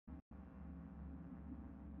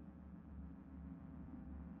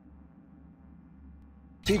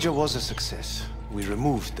procedure was a success. We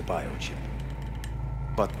removed the biochip.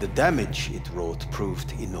 But the damage it wrought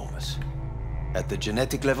proved enormous. At the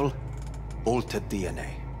genetic level, altered DNA.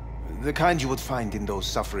 The kind you would find in those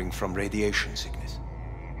suffering from radiation sickness.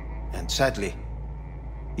 And sadly,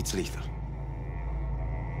 it's lethal.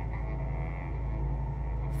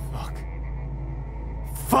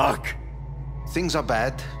 Fuck! Things are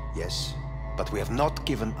bad, yes, but we have not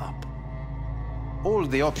given up. All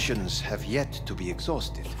the options have yet to be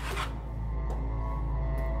exhausted.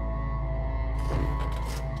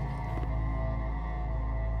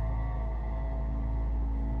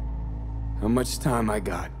 How much time I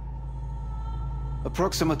got?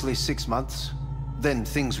 Approximately 6 months. Then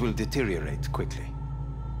things will deteriorate quickly.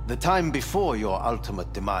 The time before your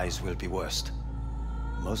ultimate demise will be worst.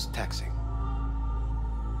 Most taxing.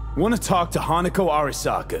 Want to talk to Hanako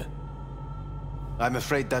Arasaka? I'm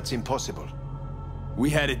afraid that's impossible. We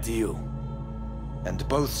had a deal. And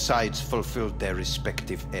both sides fulfilled their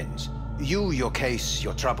respective ends. You, your case,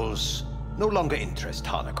 your troubles, no longer interest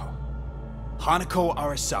Hanako. Hanako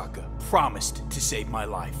Arasaka promised to save my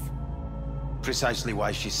life. Precisely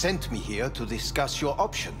why she sent me here to discuss your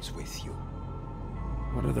options with you.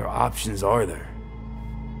 What other options are there?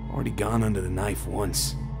 Already gone under the knife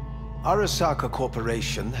once. Arasaka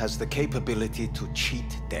Corporation has the capability to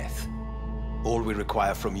cheat death. All we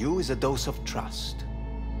require from you is a dose of trust.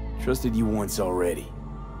 Trusted you once already.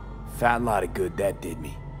 Fat lot of good that did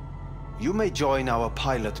me. You may join our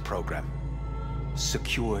pilot program.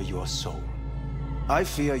 Secure your soul. I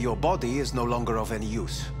fear your body is no longer of any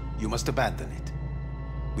use. You must abandon it.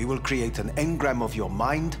 We will create an engram of your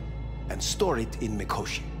mind and store it in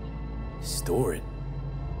Mikoshi. Store it?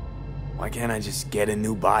 Why can't I just get a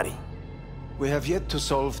new body? We have yet to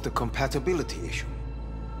solve the compatibility issue.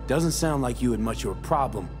 Doesn't sound like you had much of a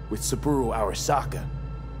problem with Saburo Arasaka.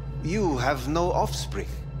 You have no offspring,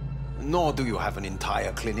 nor do you have an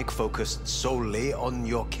entire clinic focused solely on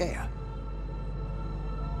your care.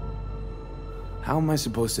 How am I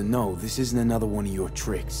supposed to know this isn't another one of your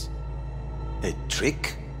tricks? A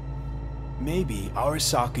trick? Maybe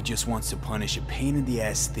Arasaka just wants to punish a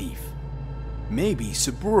pain-in-the-ass thief. Maybe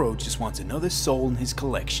Saburo just wants another soul in his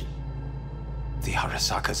collection. The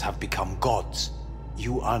Arasakas have become gods.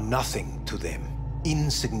 You are nothing to them.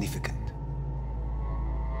 Insignificant.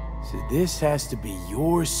 So this has to be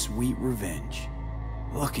your sweet revenge.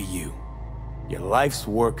 Look at you. Your life's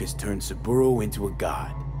work has turned Saburo into a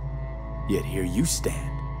god. Yet here you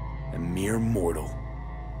stand, a mere mortal.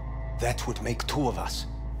 That would make two of us.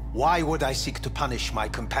 Why would I seek to punish my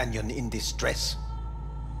companion in distress?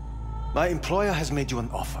 My employer has made you an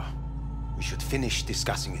offer. We should finish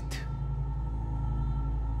discussing it.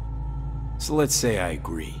 So let's say I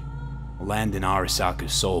agree. Land in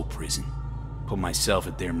Arasaka's soul prison. Put myself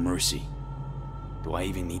at their mercy. Do I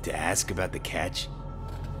even need to ask about the catch?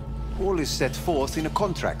 All is set forth in a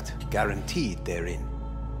contract, guaranteed therein.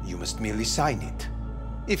 You must merely sign it.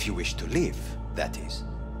 If you wish to live, that is.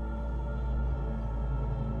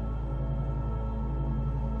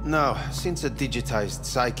 Now, since a digitized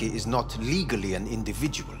psyche is not legally an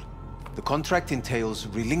individual, the contract entails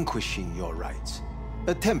relinquishing your rights.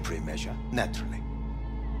 A temporary measure, naturally.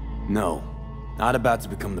 No, not about to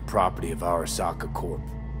become the property of Arasaka Corp.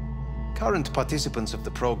 Current participants of the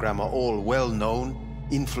program are all well-known,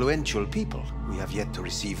 influential people. We have yet to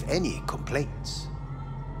receive any complaints.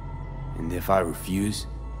 And if I refuse?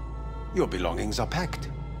 Your belongings are packed.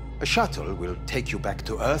 A shuttle will take you back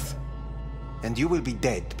to Earth, and you will be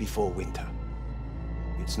dead before winter.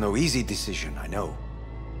 It's no easy decision, I know.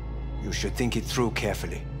 You should think it through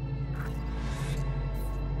carefully.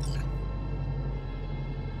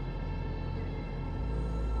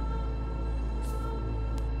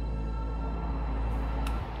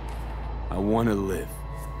 I want to live.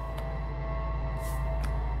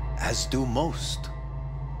 As do most.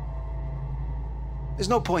 There's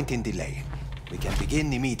no point in delaying. We can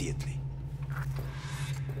begin immediately.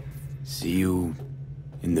 See you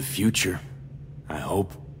in the future, I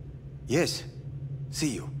hope. Yes. See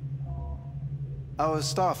you. Our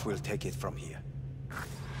staff will take it from here.